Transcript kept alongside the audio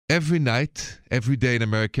Every night, every day in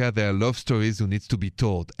America, there are love stories who needs to be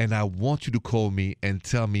told. And I want you to call me and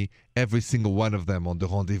tell me every single one of them on the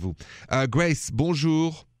rendezvous. Grace,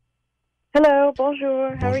 bonjour. Hello,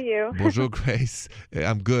 bonjour. How are you? Bonjour, Grace.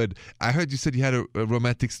 I'm good. I heard you said you had a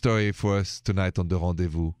romantic story for us tonight on the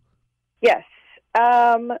rendezvous. Yes.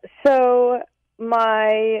 So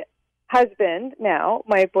my husband now,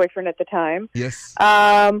 my boyfriend at the time, Yes.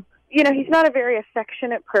 he's not a very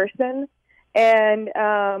affectionate person. And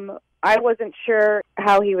I wasn't sure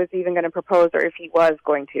how he was even going to propose or if he was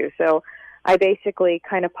going to. So I basically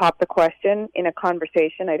kind of popped the question in a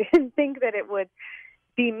conversation. I didn't think that it would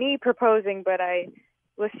be me proposing, but I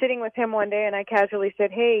was sitting with him one day and I casually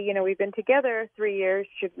said, hey, we've been together 3 years.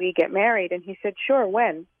 Should we get married? And he said, sure,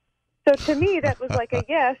 when? So to me, that was like a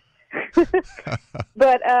yes.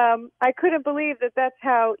 But I couldn't believe that that's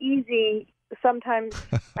how easy sometimes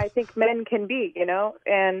I think men can be,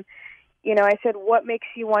 And I said, what makes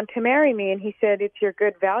you want to marry me? And he said, it's your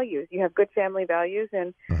good values. You have good family values,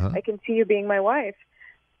 and I can see you being my wife.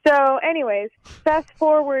 So anyways, fast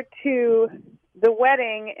forward to the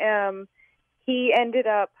wedding. He ended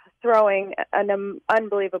up throwing an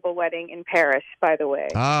unbelievable wedding in Paris, by the way.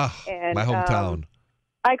 And, my hometown.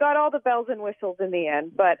 I got all the bells and whistles in the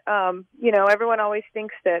end. But, everyone always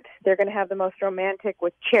thinks that they're going to have the most romantic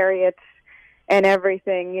with chariots and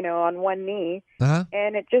everything, on one knee.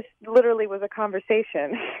 And it just literally was a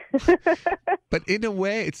conversation. But in a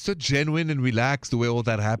way, it's so genuine and relaxed the way all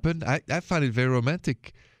that happened. I find it very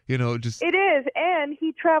romantic, just... It is, and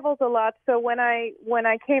he travels a lot. So when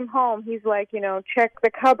I came home, he's like, check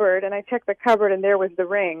the cupboard. And I checked the cupboard, and there was the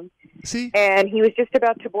ring. See? And he was just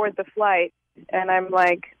about to board the flight. And I'm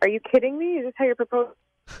like, are you kidding me? Is this how you're proposing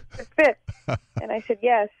to fit? And I said,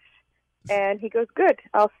 yes. And he goes, good.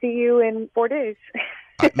 I'll see you in 4 days.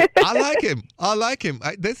 I like him.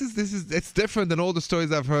 It's different than all the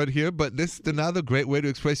stories I've heard here, but this is another great way to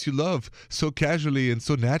express your love so casually and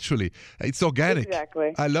so naturally. It's organic.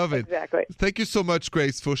 Exactly. I love it. Exactly. Thank you so much,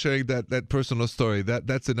 Grace, for sharing that personal story.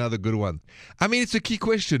 That's another good one. I mean, it's a key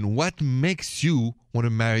question. What makes you want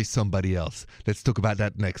to marry somebody else? Let's talk about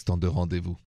that next on The Rendezvous.